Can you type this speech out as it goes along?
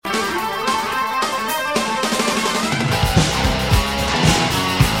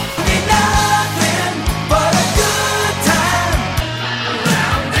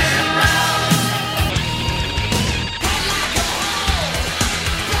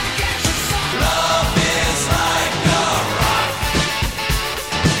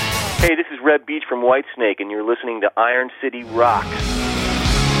Reb Beach from Whitesnake, and you're listening to Iron City Rocks.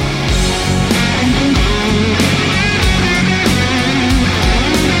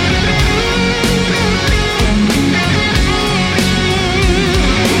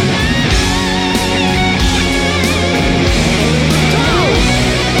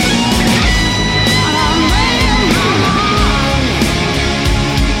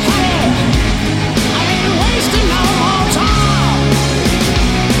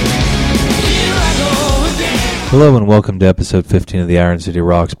 Hello and welcome to episode 15 of the Iron City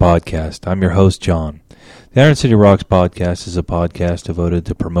Rocks podcast. I'm your host, John. The Iron City Rocks podcast is a podcast devoted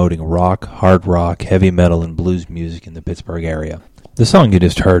to promoting rock, hard rock, heavy metal, and blues music in the Pittsburgh area. The song you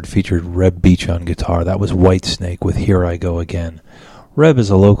just heard featured Reb Beach on guitar. That was Whitesnake with Here I Go Again. Reb is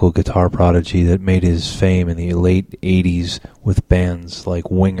a local guitar prodigy that made his fame in the late 80s with bands like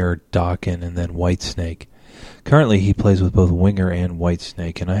Winger, Dokken, and then Whitesnake. Currently, he plays with both Winger and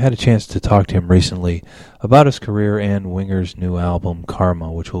Whitesnake, and I had a chance to talk to him recently about his career and Winger's new album,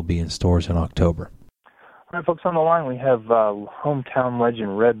 Karma, which will be in stores in October. All right, folks, on the line we have hometown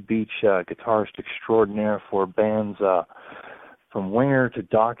legend Reb Beach, guitarist extraordinaire for bands from Winger to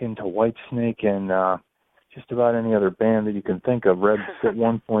Dokken to Whitesnake and just about any other band that you can think of. Reb at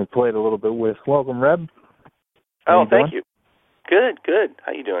one point played a little bit with. Welcome, Reb. Oh, thank you. Good.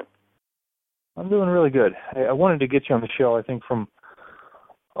 How you doing? I'm doing really good. I wanted to get you on the show, I think, from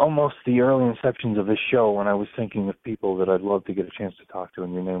almost the early inceptions of this show when I was thinking of people that I'd love to get a chance to talk to,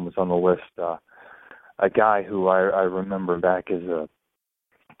 and your name was on the list. A guy who I remember back as a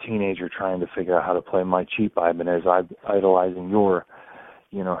teenager trying to figure out how to play My Cheap Ibanez, idolizing your,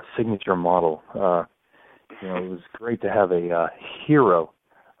 signature model. It was great to have a hero,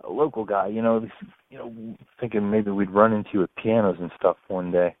 a local guy, thinking maybe we'd run into you at pianos and stuff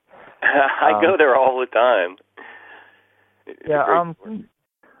one day. I go there all the time.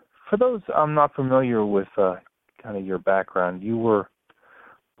 For those I'm not familiar with kind of your background, you were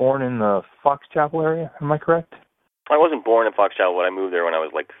born in the Fox Chapel area, am I correct? I wasn't born in Fox Chapel, but I moved there when I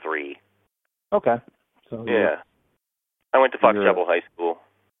was like 3. Okay. So yeah. I went to Fox Chapel High School.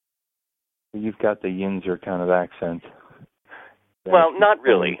 You've got the Yinzer kind of accent. Well, not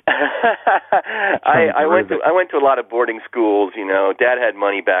really. I went to a lot of boarding schools. Dad had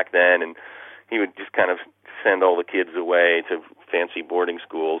money back then, and he would just kind of send all the kids away to fancy boarding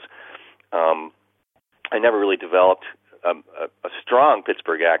schools. I never really developed a strong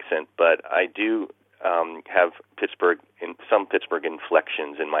Pittsburgh accent, but I do have some Pittsburgh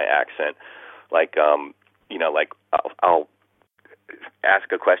inflections in my accent. Like I'll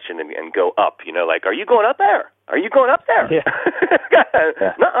ask a question and go up. Like, are you going up there? Are you going up there? Yeah.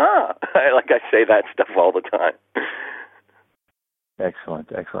 Nuh-uh. I say that stuff all the time.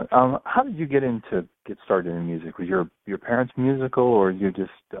 Excellent. How did you get started in music? Was your parents musical, or you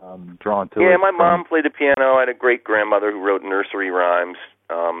just drawn to it? Yeah, my mom played the piano. I had a great grandmother who wrote nursery rhymes,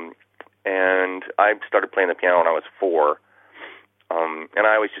 and I started playing the piano when I was 4. And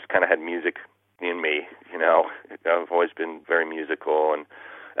I always just kind of had music in me. I've always been very musical, and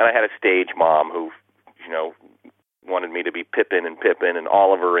I had a stage mom who, wanted me to be Pippin and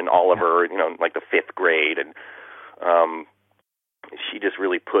Oliver, like the 5th grade, and she just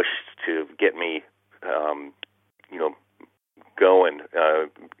really pushed to get me, going.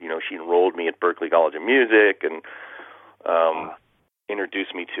 She enrolled me at Berklee College of Music and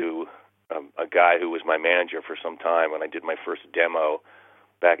introduced me to a guy who was my manager for some time when I did my first demo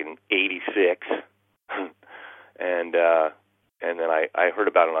back in '86, and then I heard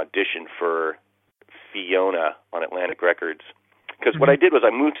about an audition for Fiona on Atlantic Records, because what I did was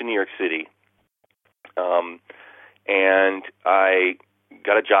I moved to New York City, and I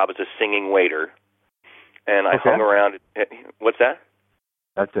got a job as a singing waiter, and I hung around. What's that?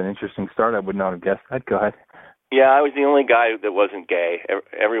 That's an interesting start. I would not have guessed that. Go ahead. Yeah, I was the only guy that wasn't gay.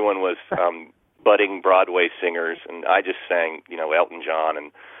 Everyone was budding Broadway singers, and I just sang, Elton John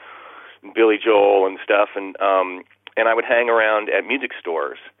and Billy Joel and stuff, and I would hang around at music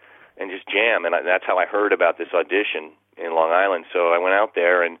stores and just jam, and that's how I heard about this audition in Long Island. So I went out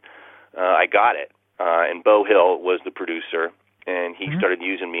there, and I got it. And Beau Hill was the producer, and he started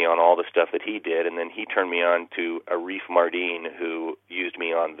using me on all the stuff that he did, and then he turned me on to Arif Mardin, who used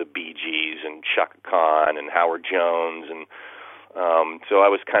me on the Bee Gees and Chaka Khan and Howard Jones, and so I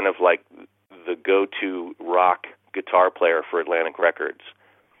was kind of like the go-to rock guitar player for Atlantic Records.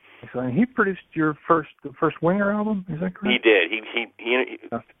 So he produced the first Winger album, is that correct? He did.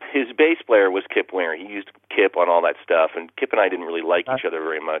 His bass player was Kip Winger. He used Kip on all that stuff, and Kip and I didn't really like each other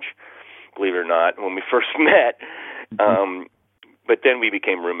very much, believe it or not, when we first met. But then we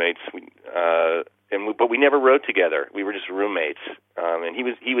became roommates. But we never wrote together. We were just roommates. and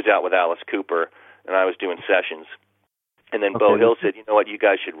he was out with Alice Cooper, and I was doing sessions. And then Beau Hill said, "You know what? You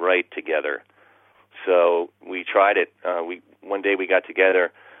guys should write together." So we tried it. One day we got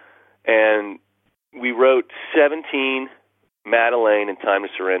together, and we wrote 17 Madeleine and Time to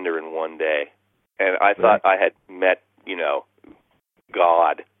Surrender in one day. And I thought I had met,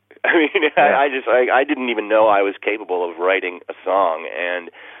 God. I mean, I didn't even know I was capable of writing a song, and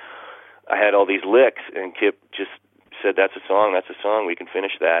I had all these licks, and Kip just said, that's a song, we can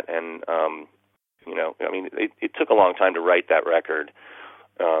finish that. And, it took a long time to write that record,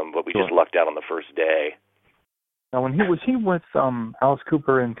 but we just lucked out on the first day. Now, was he with Alice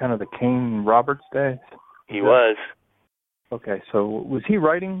Cooper in kind of the Kane Roberts days? He was. Okay, so was he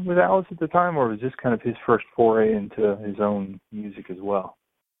writing with Alice at the time, or was this kind of his first foray into his own music as well?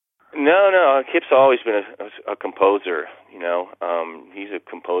 No. Kip's always been a composer. He's a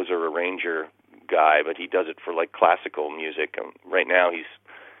composer, arranger guy, but he does it for like classical music. Right now,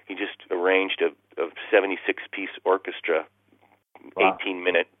 he just arranged a 76-piece orchestra,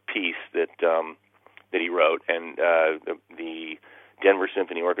 18-minute piece that he wrote, and the Denver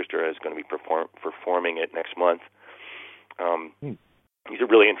Symphony Orchestra is going to be performing it next month. He's a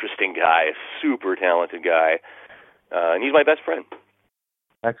really interesting guy, a super talented guy, and he's my best friend.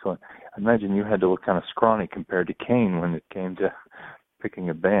 Excellent. I imagine you had to look kind of scrawny compared to Kane when it came to picking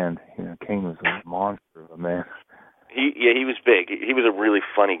a band. Kane was a monster of a man. He was big. He was a really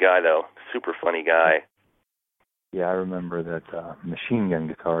funny guy, though. Super funny guy. Yeah, I remember that machine gun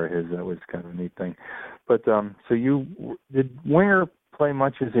guitar of his. That was kind of a neat thing. But so did Winger play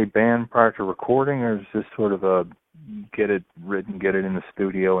much as a band prior to recording, or is this sort of a get it written, get it in the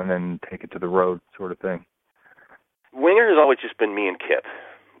studio, and then take it to the road sort of thing? Winger has always just been me and Kip.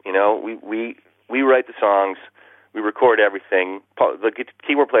 We write the songs, we record everything. The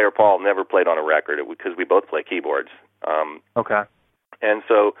keyboard player Paul never played on a record because we both play keyboards. Okay. And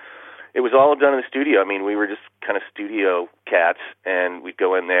so it was all done in the studio. I mean, we were just kind of studio cats, and we'd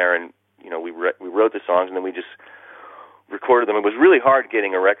go in there and we wrote the songs, and then we just recorded them. It was really hard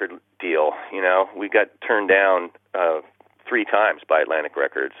getting a record deal. We got turned down 3 times by Atlantic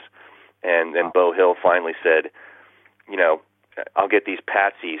Records, and then Beau Hill finally said, I'll get these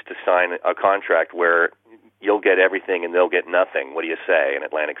patsies to sign a contract where you'll get everything and they'll get nothing. What do you say? And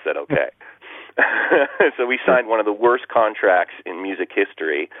Atlantic said, okay. So we signed one of the worst contracts in music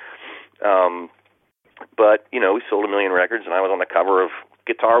history. But, we sold 1 million records, and I was on the cover of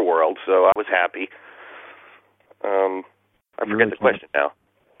Guitar World, so I was happy. I forget the question now.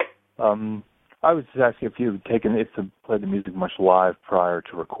 I was just asking if you played the music much live prior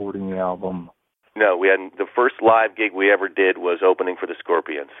to recording the album. No, we hadn't. The first live gig we ever did was opening for the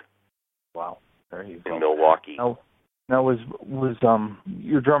Scorpions. Wow, there you go. In Milwaukee. Now was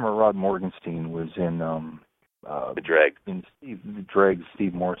your drummer Rod Morgenstein was in the Dregs. In the Dregs,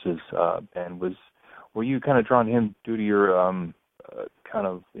 Steve Morse's band. Were you kind of drawn to him due to your kind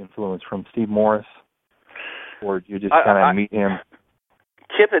of influence from Steve Morse, or did you just kind of meet him?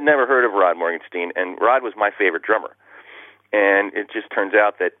 Kip had never heard of Rod Morgenstein, and Rod was my favorite drummer. And it just turns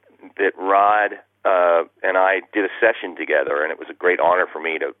out that Rod and I did a session together, and it was a great honor for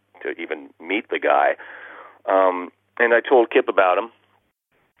me to even meet the guy. And I told Kip about him,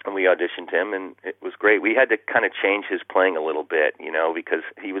 and we auditioned him, and it was great. We had to kind of change his playing a little bit, because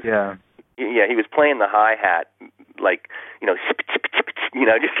he was he was playing the hi-hat like,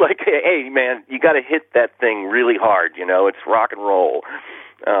 just like, hey, man, you got to hit that thing really hard, it's rock and roll.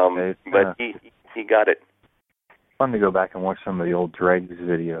 But he got it. Fun to go back and watch some of the old Dregs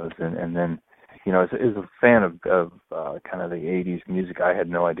videos, and then, as a fan of kind of the 80s music, I had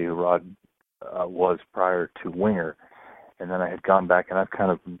no idea who Rod was prior to Winger, and then I had gone back and I've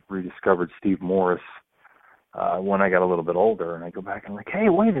kind of rediscovered Steve Morse when I got a little bit older, and I go back and I'm like, hey,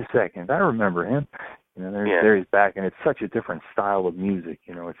 wait a second, I remember him. There he's back, and it's such a different style of music.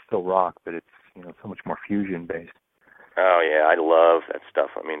 It's still rock, but it's so much more fusion based. Oh yeah, I love that stuff.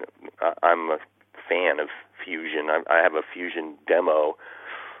 I mean, I'm a fan of fusion. I have a fusion demo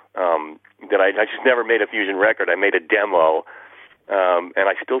that I just never made a fusion record. I made a demo, and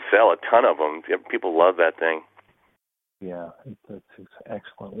I still sell a ton of them. People love that thing. Yeah, that's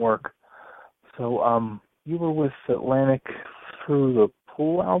excellent work. So, you were with Atlantic through the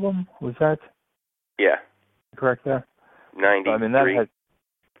Pool album, was that? Yeah. Correct there? 93. I mean, that had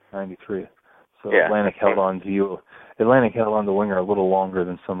 93. So yeah. Atlantic held on to you. Atlantic held on to Winger a little longer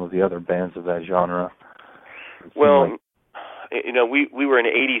than some of the other bands of that genre. Well, we were an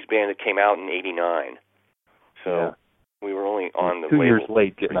 80s band that came out in 89. So we were only on the 2 years label.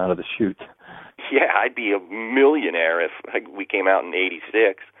 late getting out of the chute. Yeah, I'd be a millionaire if we came out in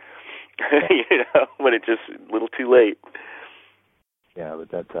 86. But it's just a little too late. Yeah,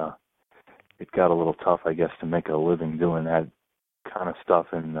 but that it got a little tough, I guess, to make a living doing that kind of stuff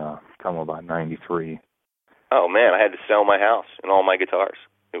in come about '93. Oh man, I had to sell my house and all my guitars.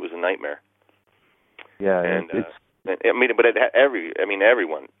 It was a nightmare. Yeah, and it's. I mean, but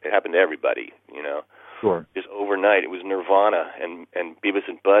everyone. It happened to everybody, you know. Sure. Just overnight, it was Nirvana and Beavis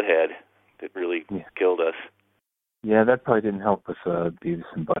and Butthead that really killed us. Yeah, that probably didn't help with Beavis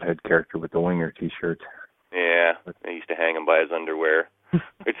and Butthead character with the Winger T-shirts. Yeah, I used to hang him by his underwear.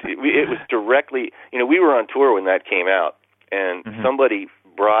 It was directly, you know, we were on tour when that came out, and somebody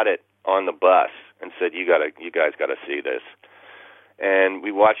brought it on the bus and said, "You guys got to see this." And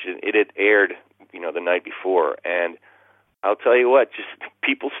we watched it. It had aired, you know, the night before, and I'll tell you what, just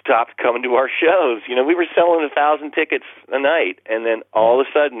people stopped coming to our shows. You know, we were selling 1,000 tickets a night, and then all of a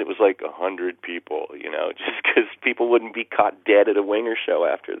sudden it was like 100 people, you know, just because people wouldn't be caught dead at a Winger show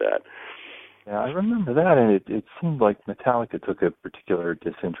after that. Yeah, I remember that, and it seemed like Metallica took a particular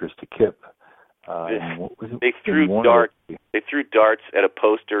disinterest to Kip. They threw darts. They threw darts at a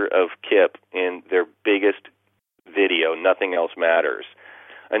poster of Kip in their biggest video, Nothing Else Matters.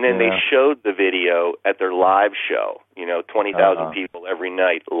 And then they showed the video at their live show, you know, 20,000 people every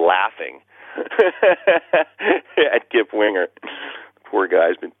night laughing at Kip Winger. Poor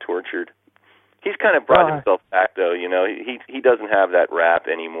guy's been tortured. He's kind of brought himself back, though, you know. He doesn't have that rap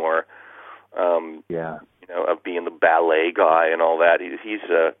anymore. You know, of being the ballet guy and all that. He's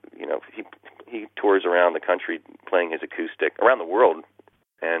you know, he tours around the country playing his acoustic, around the world.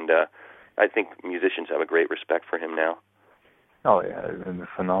 And I think musicians have a great respect for him now. Oh yeah, and a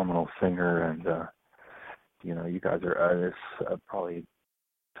phenomenal singer, and you know, you guys are probably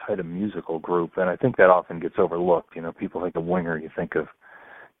quite a musical group, and I think that often gets overlooked. You know, people think of Winger, you think of,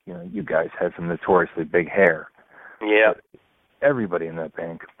 you know, you guys had some notoriously big hair. Yeah. But everybody in that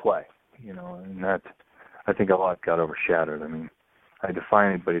band could play, you know, and that, I think a lot got overshadowed. I mean, I defy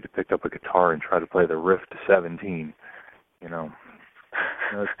anybody to pick up a guitar and try to play the riff to 17. You know,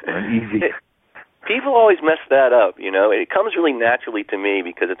 that's an easy. People always mess that up, you know. It comes really naturally to me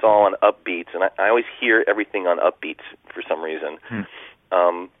because it's all on upbeats, and I always hear everything on upbeats for some reason.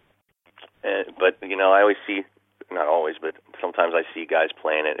 But, you know, I always see, not always, but sometimes I see guys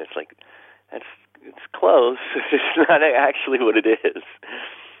playing it. It's like, it's close. It's not actually what it is.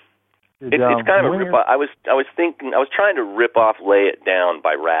 It's kind of a rip off. I was trying to rip off "Lay It Down"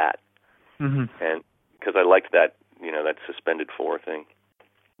 by Rat, and because I liked that, you know, that suspended 4 thing.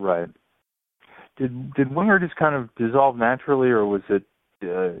 Right. Did Winger just kind of dissolve naturally, or was it,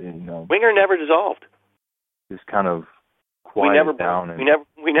 you know? Winger never dissolved. Just kind of quieted down.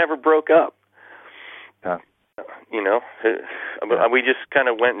 We never broke up. Yeah. You know, we just kind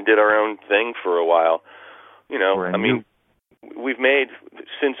of went and did our own thing for a while. You know, I mean, we've made,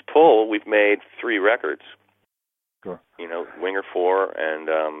 since Pull, we've made 3 records. Sure. You know, Winger 4 and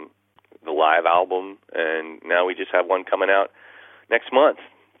the live album, and now we just have one coming out next month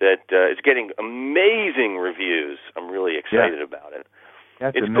that is getting amazing reviews. I'm really excited about it.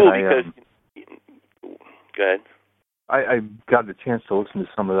 It's cool because... Go ahead. I got the chance to listen to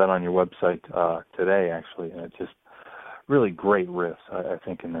some of that on your website today, actually, and it's just really great riffs, I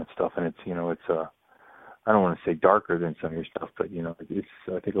think, in that stuff. And it's, you know, it's I don't want to say darker than some of your stuff, but, you know, it's,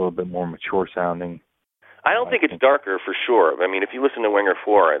 I think, a little bit more mature sounding. I don't think it's darker for sure. I mean, if you listen to Winger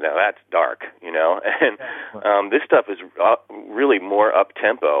 4, now that's dark, you know. And this stuff is really more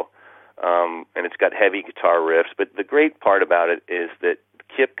up-tempo, and it's got heavy guitar riffs. But the great part about it is that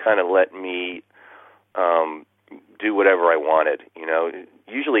Kip kind of let me do whatever I wanted, you know.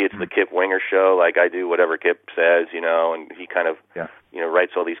 Usually it's the Kip Winger show, like I do whatever Kip says, you know, and he kind of, you know,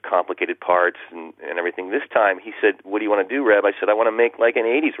 writes all these complicated parts and everything. This time he said, "What do you want to do, Reb?" I said, "I want to make like an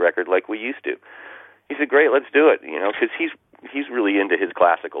 80s record like we used to." He said, "Great, let's do it," you know, because he's really into his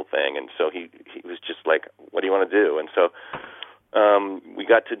classical thing, and so he was just like, "What do you want to do?" And so we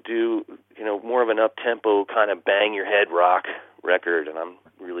got to do, you know, more of an up-tempo kind of bang-your-head rock record, and I'm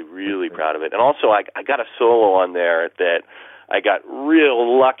really, really proud of it. And also I got a solo on there that I got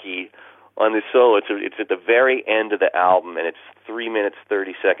real lucky on this solo. It's at the very end of the album, and it's 3 minutes,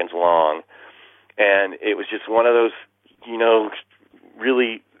 30 seconds long, and it was just one of those, you know,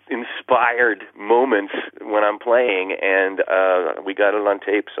 really inspired moments when I'm playing, and we got it on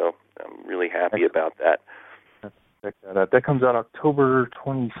tape, so I'm really happy about that. Check that out. That comes out October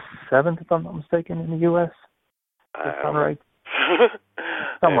 27th, if I'm not mistaken, in the U.S. Does that sound right?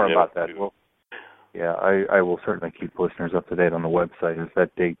 Somewhere about that. Well, yeah, I will certainly keep listeners up to date on the website as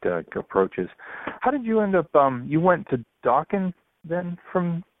that date approaches. How did you end up? You went to Dokken then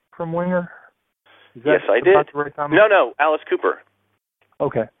from Winger? Yes, I did. The right time? No, Alice Cooper.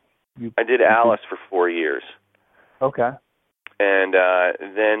 Okay. I did Alice for 4 years. Okay.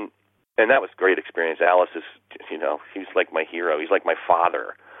 And that was a great experience. Alice is, he's like my hero. He's like my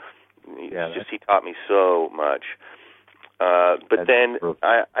father. He taught me so much. But then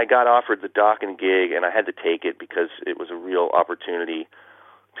I got offered the Dokken gig, and I had to take it because it was a real opportunity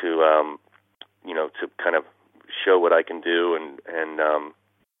to, to kind of show what I can do,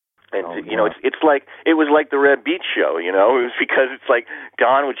 it's like it was like the Red Beach show, It was because it's like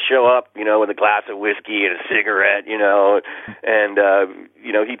Don would show up, with a glass of whiskey and a cigarette, and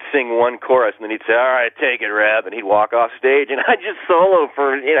he'd sing one chorus, and then he'd say, "All right, take it, Reb," and he'd walk off stage, and I'd just solo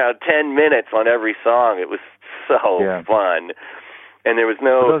for 10 minutes on every song. It was so fun, and there was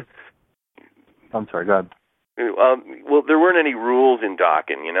no. I'm sorry, go ahead. Well, there weren't any rules in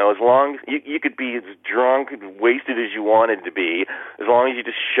Dokken, as long as you could be as drunk and wasted as you wanted to be, as long as you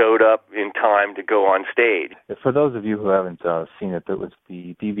just showed up in time to go on stage. For those of you who haven't seen it, that was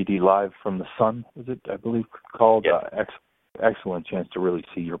the DVD Live from the Sun, is it, I believe, called? Yep. Excellent chance to really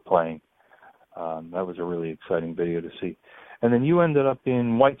see your playing. That was a really exciting video to see. And then you ended up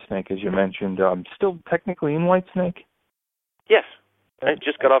in Whitesnake, as you mentioned. Still technically in Whitesnake? Yes. I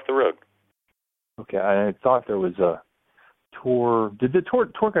just got off the road. Okay, I thought there was a tour. Did the tour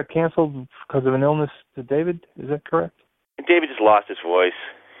got canceled because of an illness to David? Is that correct? David just lost his voice,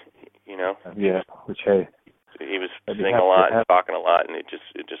 Yeah, which, hey. He was singing a lot and talking a lot, and it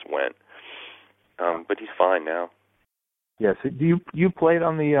just went. But he's fine now. Yes. Yeah, so do you played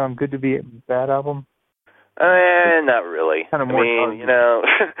on the Good to Be Bad album? Not really. Kind of more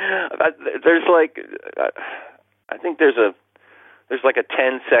there's like, I think there's like a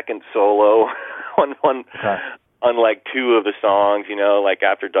 10-second solo on like two of the songs, like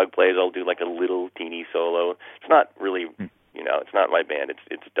after Doug plays, I'll do like a little teeny solo. It's not really, it's not my band.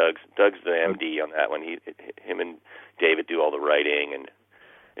 It's Doug's the MD on that one. Him and David do all the writing, and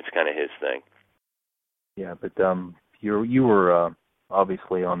it's kind of his thing. Yeah, but you were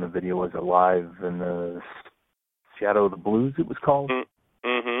obviously on the video as a live in the Shadow of the Blues, it was called.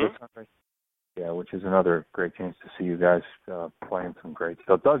 Mm-hmm. Yeah, which is another great chance to see you guys playing some great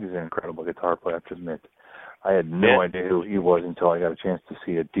stuff. Doug is an incredible guitar player, I have to admit. I had no idea who he was until I got a chance to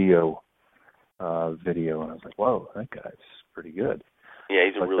see a Dio video, and I was like, whoa, that guy's pretty good. Yeah,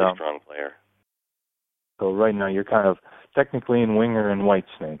 he's a really strong player. So right now you're kind of technically in Winger and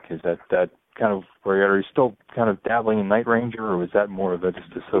Whitesnake. Is that kind of where are you still kind of dabbling in Night Ranger, or was that more of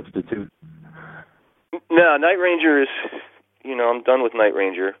just a substitute? No, Night Ranger is, I'm done with Night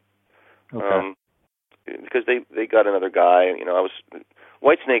Ranger. Okay. Because they got another guy.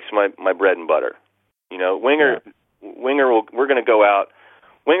 Whitesnake's my bread and butter. Winger we're going to go out.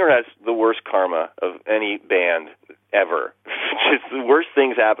 Winger has the worst karma of any band ever. Just the worst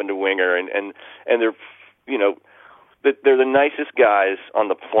things happen to Winger, and they're they're the nicest guys on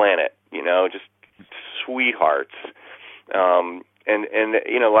the planet. Just sweethearts.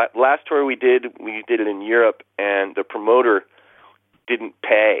 Last tour we did it in Europe, and the promoter didn't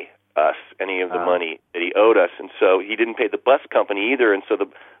pay us any of the money that he owed us, and so he didn't pay the bus company either, and so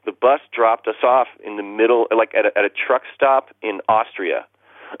the bus dropped us off in the middle, like at a truck stop in Austria.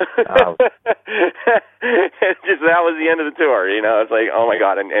 Wow. Just that was the end of the tour. It's like, oh my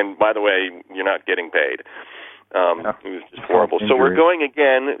God, and by the way, you're not getting paid. It was just horrible. So we're going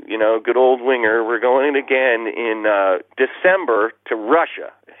again, good old Winger. We're going again in December to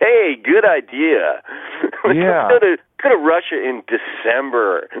Russia. Hey, good idea. Yeah. Go to Russia in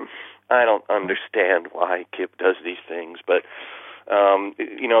December. I don't understand why Kip does these things, but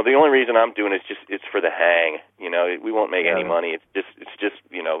the only reason I'm doing it is it's for the hang. We won't make any money. It's just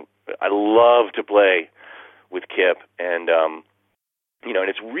I love to play with Kip, and and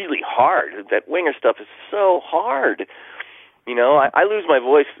it's really hard. That Winger stuff is so hard. I lose my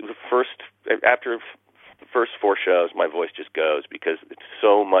voice after the first 4 shows. My voice just goes because it's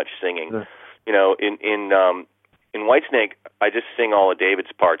so much singing. In Whitesnake, I just sing all of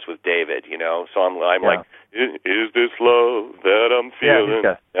David's parts with David, so I'm like, is this love that I'm feeling?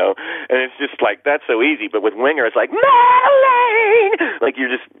 Yeah. And it's just like, that's so easy. But with Winger, it's like, Marlene! Like you're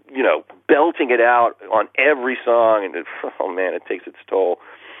just, belting it out on every song, and it takes its toll.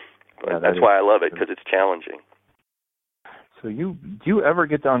 But that's why I love it, because it's challenging. So do you ever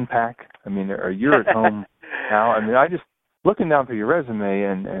get to unpack? I mean, you're at home now. I mean, I just, looking down through your resume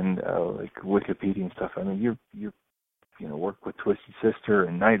and like Wikipedia and stuff, I mean, you work with Twisted Sister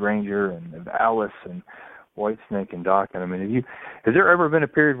and Night Ranger and Alice and Whitesnake and Dokken. I mean, has there ever been a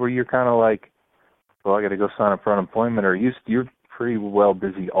period where you're kind of like, well, I got to go sign up for unemployment, or you're pretty well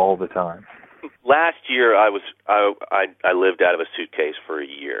busy all the time? Last year, I lived out of a suitcase for a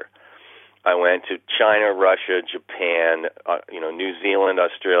year. I went to China, Russia, Japan, New Zealand,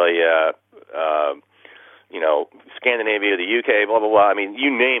 Australia, Scandinavia, the UK, blah, blah, blah. I mean,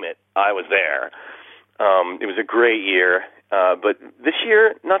 you name it, I was there. It was a great year, but this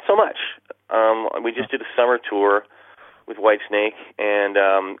year, not so much. We just did a summer tour with Whitesnake, and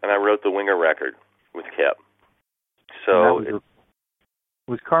I wrote the Winger record with Kip. So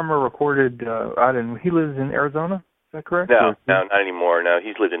was Karma recorded out in? He lives in Arizona. Is that correct? No, not anymore. No,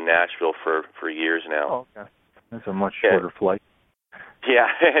 he's lived in Nashville for years now. Oh, okay. That's a much shorter flight. Yeah,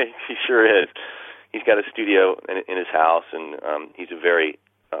 he sure is. He's got a studio in his house, and he's a very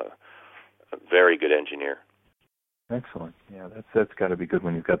good engineer. Excellent. Yeah, that's got to be good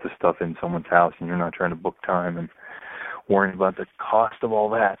when you've got the stuff in someone's house and you're not trying to book time and worrying about the cost of all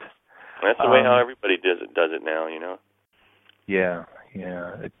that. That's the way how everybody does it now, you know. Yeah.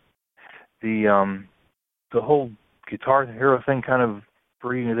 The whole Guitar Hero thing kind of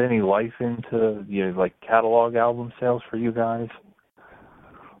breathed any life into like catalog album sales for you guys,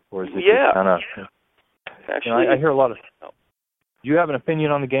 or is it just kind of? Actually, I hear a lot of. Do you have an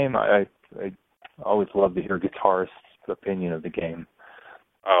opinion on the game? I always love to hear guitarists' opinion of the game.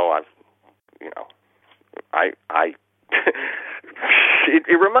 Oh,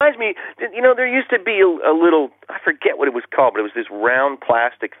 it reminds me, there used to be a little, I forget what it was called, but it was this round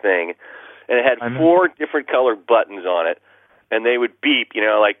plastic thing, and it had 4 different color buttons on it, and they would beep,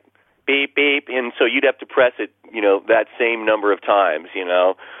 like beep, beep, and so you'd have to press it, that same number of times,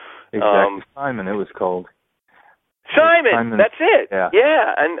 Exactly. Simon, it was called. Simon, that's it.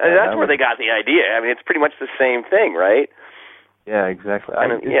 Yeah, and that's where they got the idea. I mean, it's pretty much the same thing, right? Yeah, exactly. I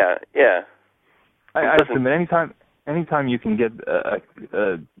have to admit, anytime you can get a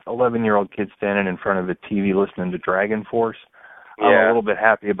 11-year-old kid standing in front of a TV listening to Dragon Force, I'm a little bit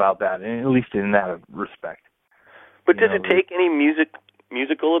happy about that, at least in that respect. But does it take any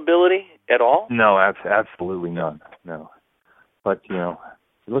musical ability at all? No, absolutely none. No, but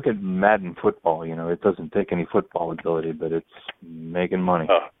look at Madden football. It doesn't take any football ability, but it's making money.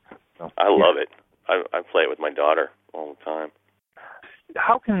 I love it. I play it with my daughter all the time.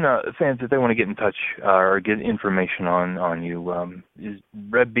 How can fans, if they want to get in touch or get information on you, is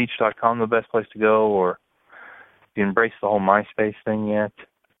redbeach.com the best place to go, or do you embrace the whole MySpace thing yet?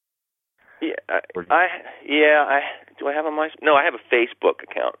 Yeah, do I have a MySpace? No, I have a Facebook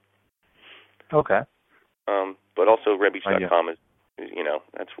account. Okay. But also redbeach.com is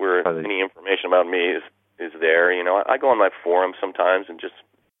that's where any information about me is there. I go on my forum sometimes and just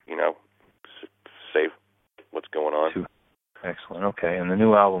say what's going on. Excellent. Okay, and the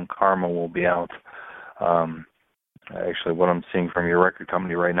new album Karma will be out. Actually, what I'm seeing from your record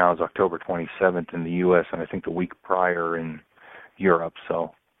company right now is October 27th in the U.S. and I think the week prior in Europe.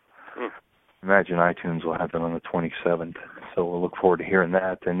 So imagine iTunes will have it on the 27th. So we'll look forward to hearing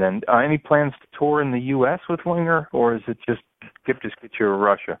that. And then any plans to tour in the U.S. with Winger, or is it just get you to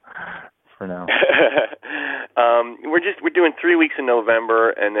Russia for now? We're doing 3 weeks in November,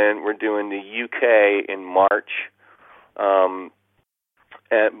 and then we're doing the UK in March.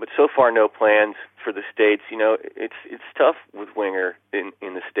 But so far, no plans for the States. It's tough with Winger in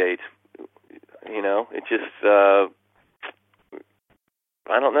the States. It just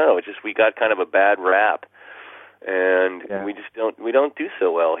I don't know. It's just we got kind of a bad rap, and we don't do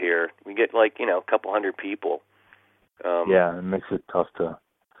so well here. We get a couple hundred people. It makes it tough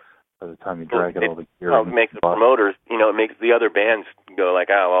by the time you drag it all together. It makes the promoters, it makes the other bands go like,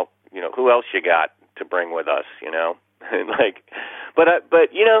 oh well, who else you got to bring with us, But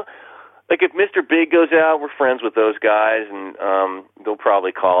if Mr. Big goes out, we're friends with those guys, and they'll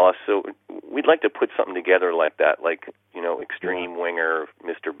probably call us. So we'd like to put something together like that, Extreme Winger,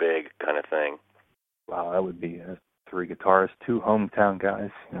 Mr. Big kind of thing. Wow, that would be 3 guitarists, 2 hometown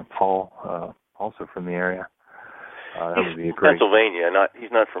guys. Paul, also from the area. That would be a great. Pennsylvania.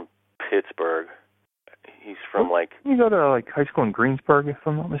 He's not from Pittsburgh. He's from You go to high school in Greensburg, if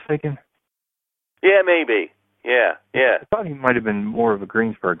I'm not mistaken. Yeah, maybe. Yeah. I thought he might have been more of a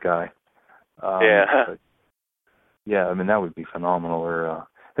Greensburg guy. But, I mean, that would be phenomenal. Or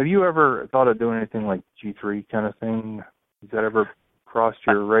have you ever thought of doing anything like G3 kind of thing? Has that ever crossed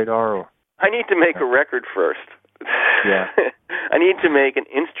your radar? Or? I need to make a record first. Yeah. I need to make an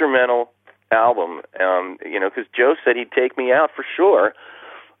instrumental album, because Joe said he'd take me out for sure.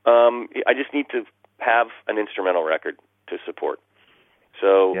 I just need to have an instrumental record to support.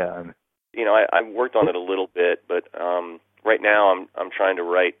 So, I worked on it a little bit, but right now I'm trying to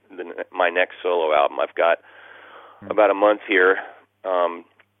write my next solo album. I've got about a month here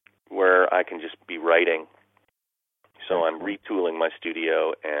where I can just be writing. So I'm retooling my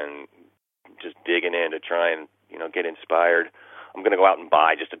studio and just digging in to try and get inspired. I'm going to go out and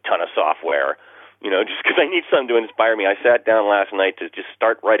buy just a ton of software, just because I need something to inspire me. I sat down last night to just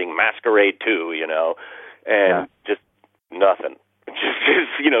start writing Masquerade 2, and just nothing.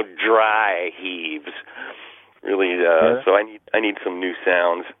 Just dry heaves. Really, so I need some new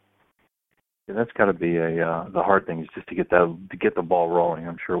sounds. Yeah, that's got to be the hard thing is just to get the ball rolling.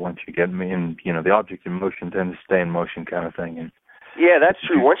 I'm sure once you get in, the object in motion tends to stay in motion, kind of thing. And yeah, that's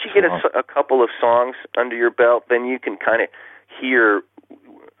true. Once you get a couple of songs under your belt, then you can kind of hear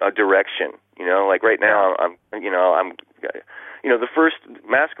a direction. Like right now, the first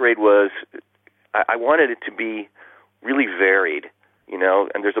Masquerade was, I wanted it to be really varied.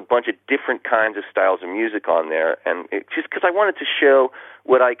 And there's a bunch of different kinds of styles of music on there, and it, just because I wanted to show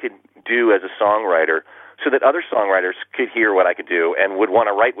what I could do as a songwriter, so that other songwriters could hear what I could do and would want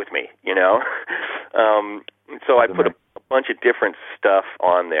to write with me, So I put a bunch of different stuff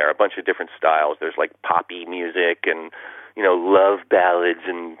on there, a bunch of different styles. There's like poppy music and love ballads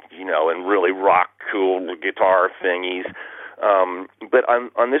and and really rock cool guitar thingies. But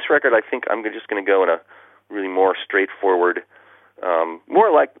on this record, I think I'm just going to go in a really more straightforward.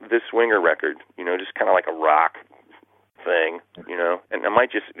 More like this Swinger record, just kind of like a rock thing, and it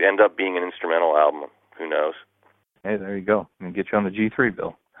might just end up being an instrumental album. Who knows? Hey, there you go. I'm gonna get you on the G3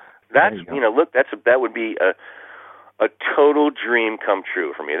 bill. That's look, that would be a total dream come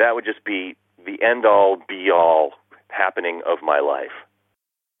true for me. That would just be the end all be all happening of my life.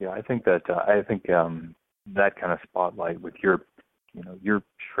 Yeah, I think that that kind of spotlight with your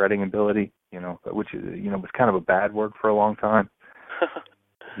shredding ability, which was kind of a bad word for a long time.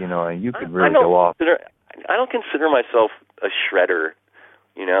 You could really go off. I don't consider myself a shredder.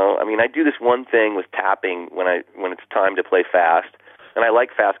 I do this one thing with tapping when it's time to play fast, and I like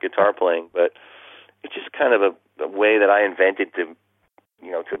fast guitar playing, but it's just kind of a way that I invented to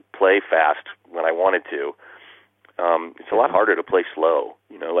play fast when I wanted to. It's a lot harder to play slow.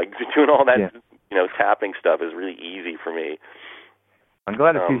 Like doing all that, tapping stuff is really easy for me. I'm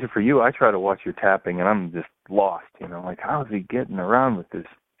glad it's easy for you. I try to watch your tapping, and I'm just lost. Like, how is he getting around with this?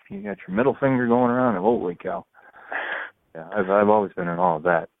 You got your middle finger going around, and holy cow! Yeah, I've always been in all of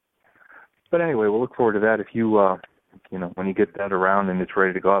that. But anyway, we'll look forward to that. If you, when you get that around and it's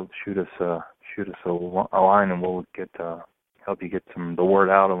ready to go out, shoot us a line, and we'll get help you get the word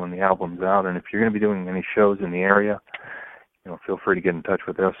out when the album's out. And if you're going to be doing any shows in the area, feel free to get in touch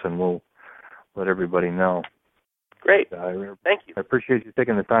with us, and we'll let everybody know. Great. Thank you. I appreciate you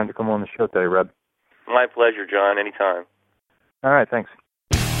taking the time to come on the show today, Reb. My pleasure, John. Anytime. All right. Thanks.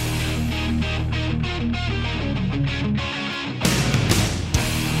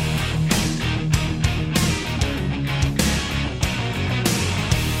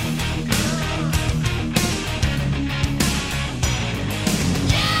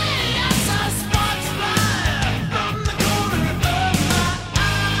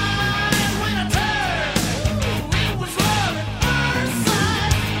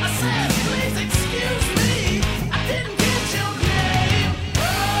 I said, please excuse me, I didn't get your name.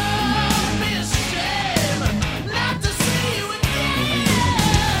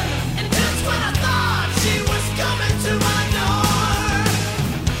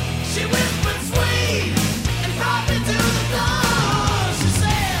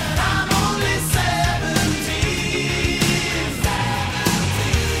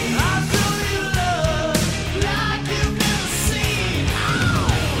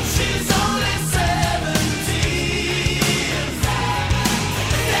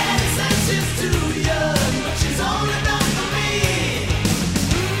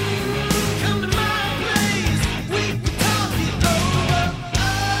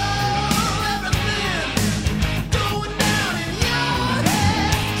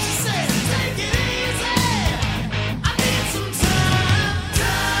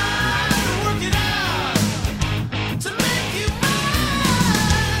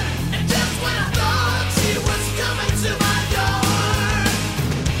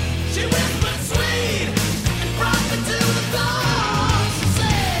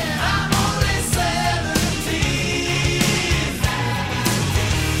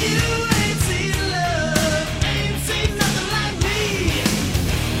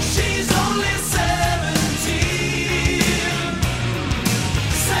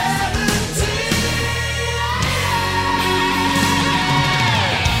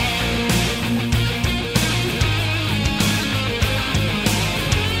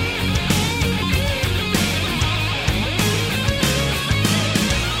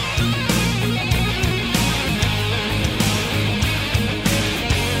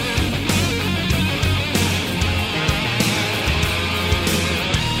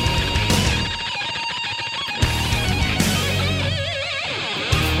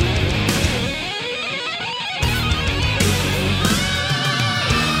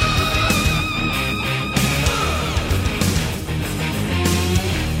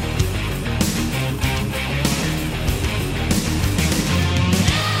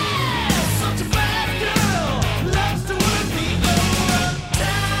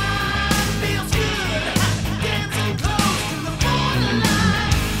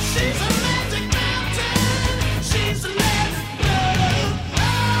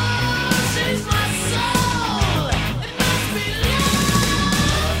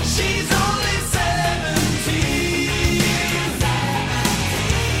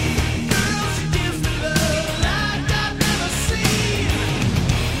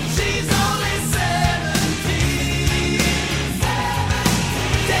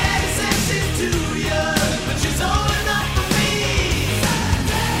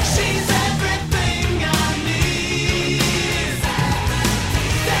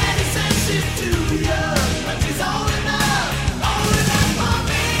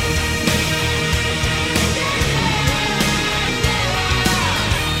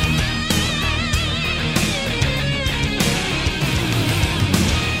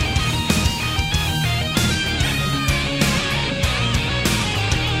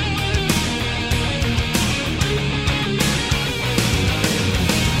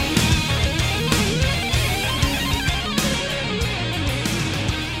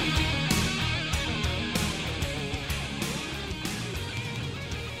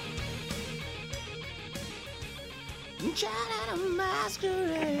 Child of a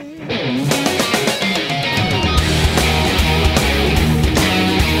masquerade.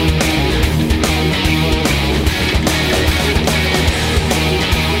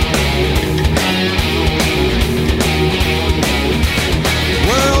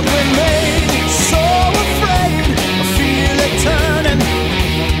 World we made, so afraid, I feel it turning.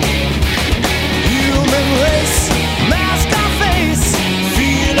 Human race, mask our face,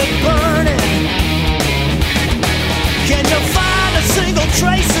 feel it burning. Can you find a single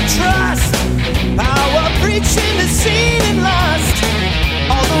trace of trust? Power preaching deceit and lust.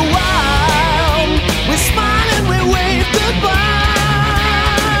 All the while, we smile and we wave goodbye.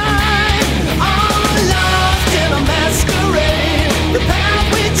 All lost in a masquerade. The path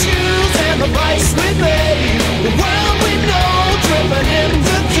we choose and the price we pay. The world we know dripping in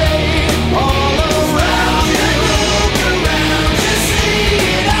decay. All around you, look around, you see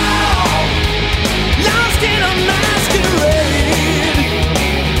it all. Lost in a masquerade.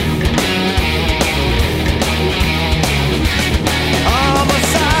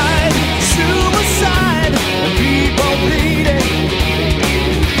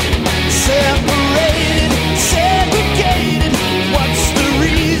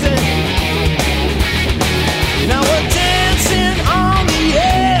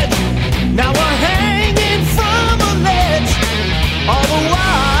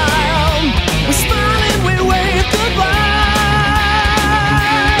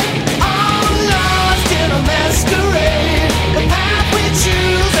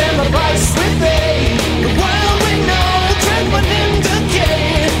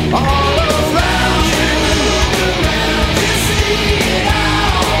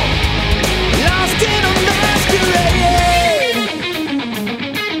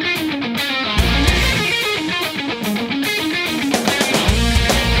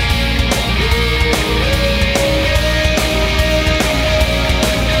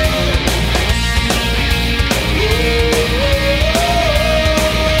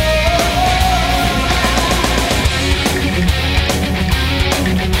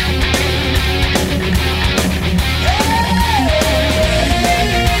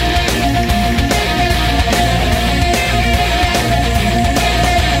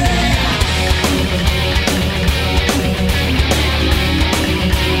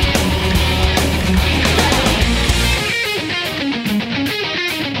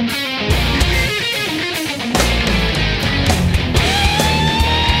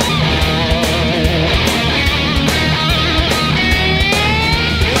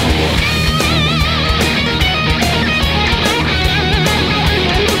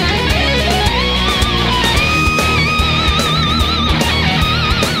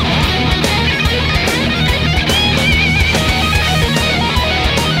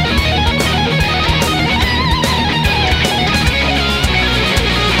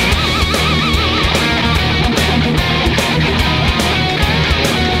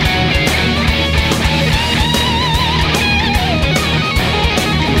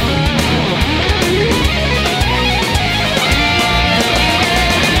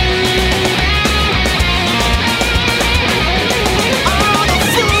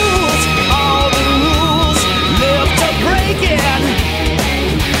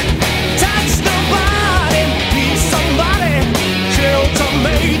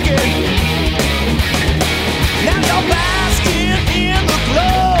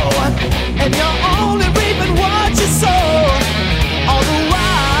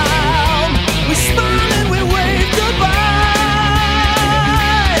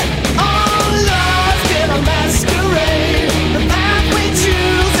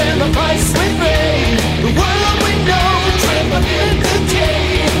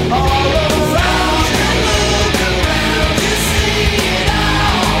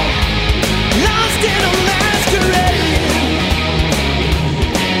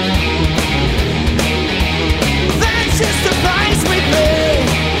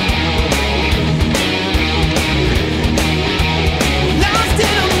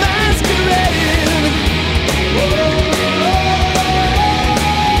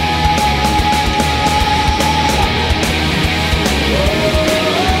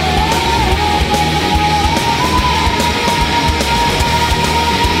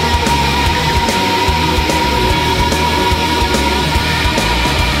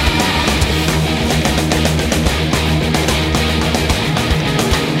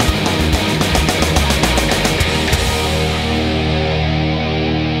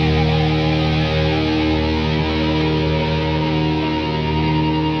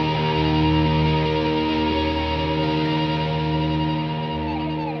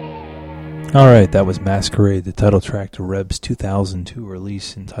 Alright, that was Masquerade, the title track to Reb's 2002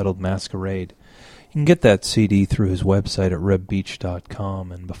 release entitled Masquerade. You can get that CD through his website at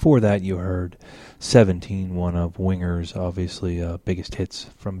rebbeach.com, and before that you heard 17, one of Winger's, obviously, biggest hits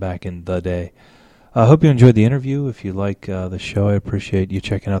from back in the day. I hope you enjoyed the interview. If you like the show, I appreciate you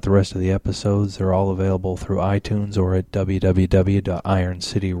checking out the rest of the episodes. They're all available through iTunes or at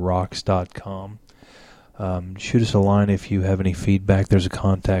www.ironcityrocks.com. Shoot us a line if you have any feedback. There's a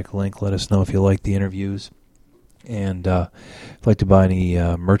contact link. Let us know if you like the interviews. And if you'd like to buy any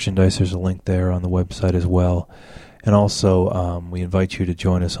merchandise, there's a link there on the website as well. And also, we invite you to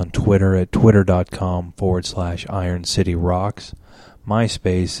join us on Twitter at twitter.com/IronCityRocks.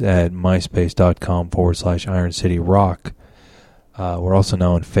 MySpace at myspace.com/IronCityRock. We're also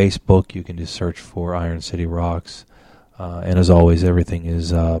now on Facebook. You can just search for Iron City Rocks. And as always, everything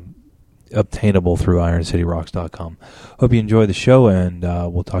is obtainable through IronCityRocks.com. Hope you enjoy the show, and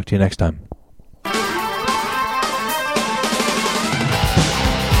we'll talk to you next time.